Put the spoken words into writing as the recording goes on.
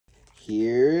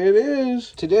here it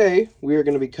is. Today, we are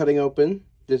going to be cutting open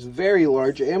this very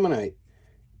large ammonite.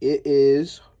 It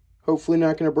is hopefully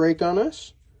not going to break on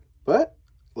us, but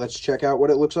let's check out what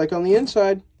it looks like on the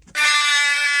inside.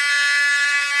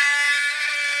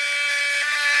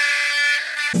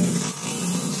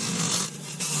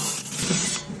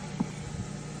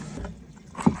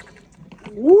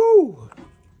 Woo!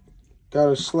 Got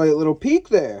a slight little peek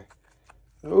there.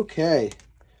 Okay,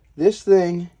 this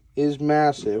thing is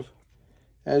massive.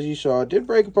 As you saw, it did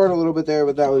break apart a little bit there,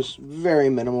 but that was very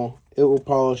minimal. It will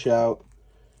polish out.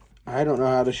 I don't know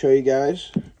how to show you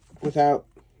guys without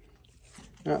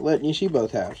not letting you see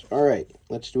both halves. Alright,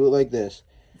 let's do it like this.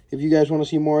 If you guys want to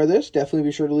see more of this, definitely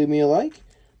be sure to leave me a like.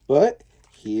 But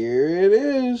here it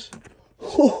is.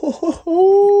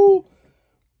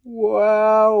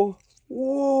 Wow.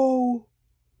 Whoa.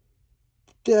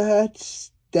 That's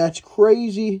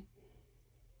crazy.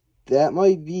 That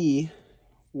might be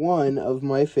one of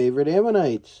my favorite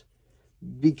ammonites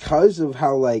because of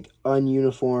how like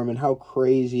ununiform and how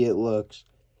crazy it looks.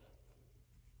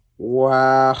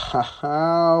 Wow.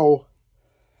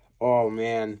 Oh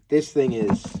man, this thing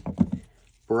is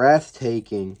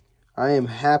breathtaking. I am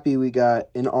happy we got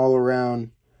an all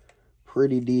around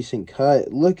pretty decent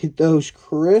cut. Look at those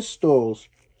crystals.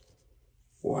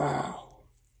 Wow.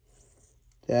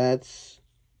 That's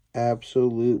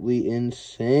absolutely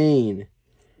insane.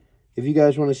 If you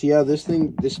guys want to see how this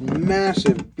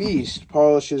massive beast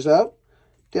polishes up,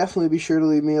 definitely be sure to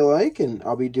leave me a like, and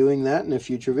I'll be doing that in a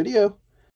future video.